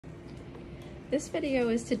This video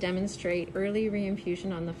is to demonstrate early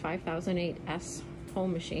reinfusion on the 5008S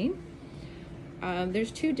home machine. There's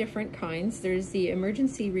two different kinds. There's the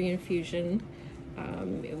emergency reinfusion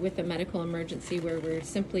with a medical emergency where we're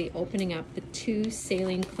simply opening up the two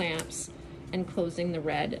saline clamps and closing the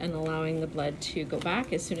red and allowing the blood to go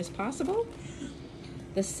back as soon as possible.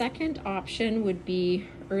 The second option would be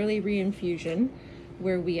early reinfusion,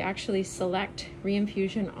 where we actually select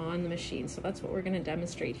reinfusion on the machine. So that's what we're going to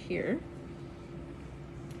demonstrate here.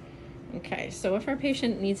 Okay, so if our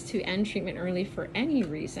patient needs to end treatment early for any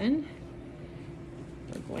reason,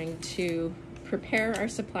 we're going to prepare our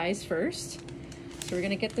supplies first. So we're going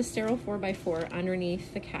to get the sterile 4x4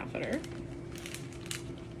 underneath the catheter.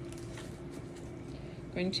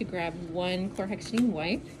 Going to grab one chlorhexidine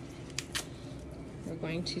wipe. We're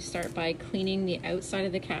going to start by cleaning the outside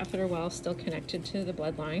of the catheter while still connected to the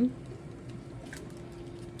bloodline.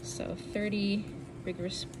 So 30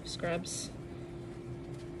 rigorous scrubs,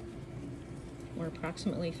 or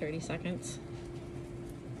approximately 30 seconds.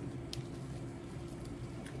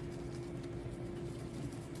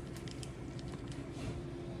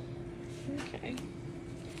 Okay.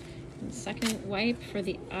 And second wipe for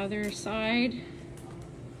the other side.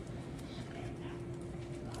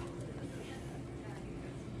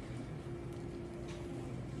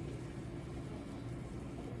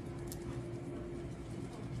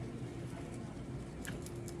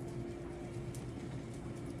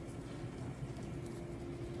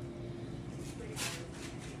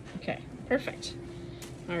 Okay, perfect.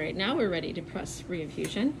 All right, now we're ready to press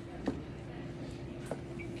reinfusion.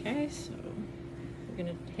 Okay, so we're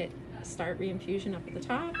gonna hit start reinfusion up at the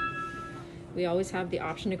top. We always have the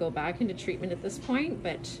option to go back into treatment at this point,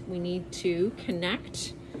 but we need to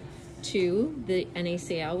connect to the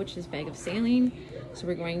NaCl, which is bag of saline. So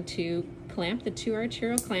we're going to clamp the two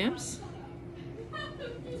arterial clamps,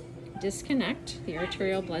 disconnect the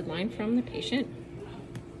arterial bloodline from the patient,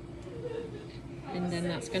 and then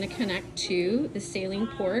that's going to connect to the saline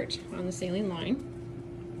port on the saline line.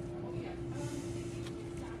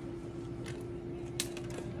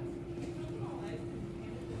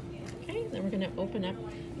 Okay, then we're going to open up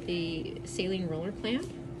the saline roller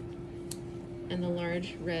clamp and the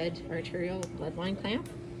large red arterial bloodline clamp.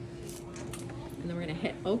 And then we're going to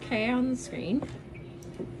hit OK on the screen.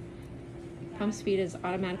 Pump speed is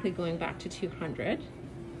automatically going back to 200.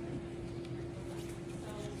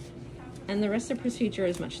 And the rest of the procedure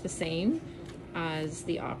is much the same as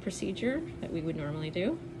the op procedure that we would normally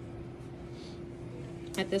do.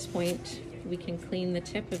 At this point, we can clean the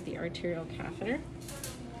tip of the arterial catheter.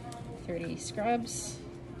 30 scrubs.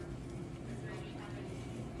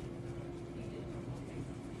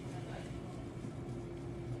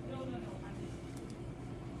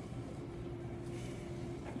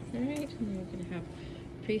 All right, and then we're going to have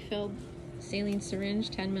pre-filled saline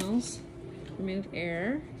syringe, 10 mils. Remove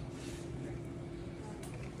air.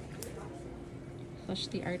 Flush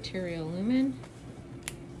the arterial lumen,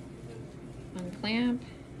 unclamp,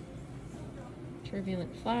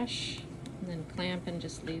 turbulent flush, and then clamp and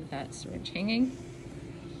just leave that syringe hanging.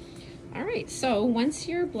 All right, so once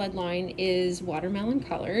your bloodline is watermelon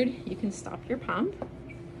colored, you can stop your pump,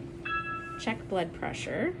 check blood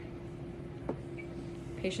pressure.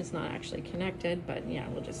 Patient's not actually connected, but yeah,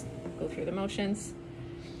 we'll just go through the motions.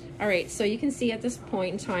 All right, so you can see at this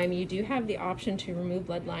point in time, you do have the option to remove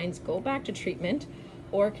blood lines, go back to treatment,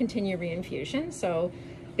 or continue reinfusion. So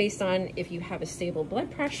based on if you have a stable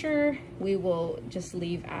blood pressure, we will just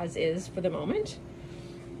leave as is for the moment.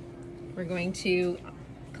 We're going to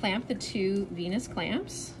clamp the two venous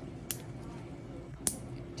clamps,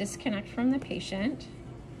 disconnect from the patient,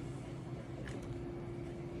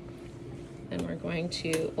 and we're going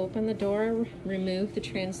to open the door, remove the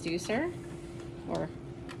transducer, or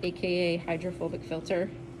AKA hydrophobic filter,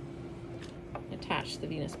 attach the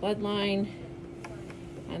venous bloodline,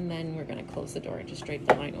 and then we're going to close the door and just drape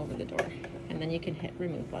the line over the door, and then you can hit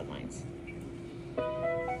remove bloodlines.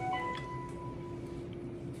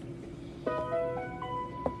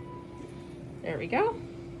 There we go.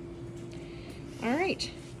 All right,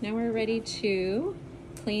 now we're ready to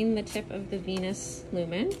clean the tip of the venous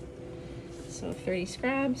lumen. So 30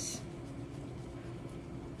 scrubs.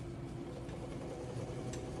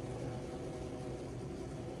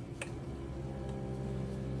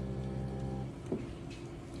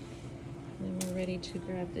 Ready to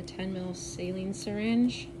grab the 10 ml saline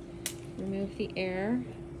syringe, remove the air,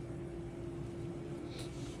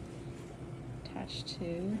 attach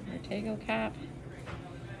to Ortego cap,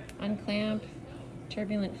 unclamp,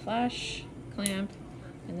 turbulent flush, clamp,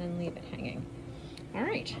 and then leave it hanging. All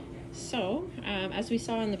right, so as we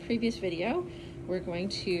saw in the previous video, we're going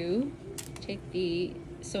to take the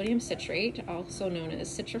sodium citrate, also known as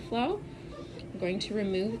Citraflow. I'm going to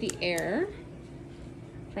remove the air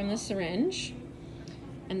from the syringe,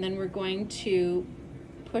 and then we're going to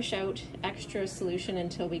push out extra solution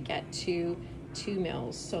until we get to 2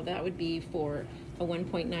 mils. So that would be for a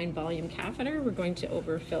 1.9 volume catheter. We're going to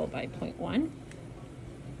overfill by 0.1.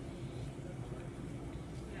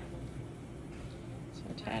 So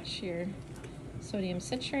attach your sodium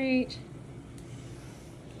citrate.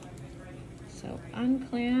 So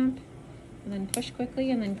unclamp, and then push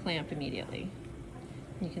quickly, and then clamp immediately.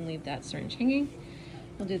 You can leave that syringe hanging.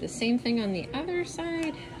 We'll do the same thing on the other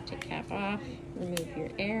side. Take cap off, remove your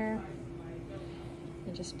air,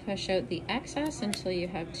 and just push out the excess until you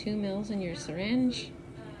have 2 mils in your syringe.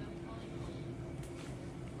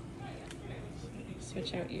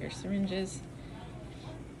 Switch out your syringes.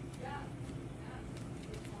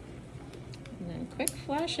 And then quick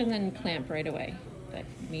flush, and then clamp right away. That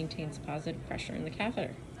maintains positive pressure in the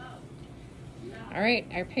catheter. All right,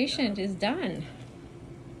 our patient is done.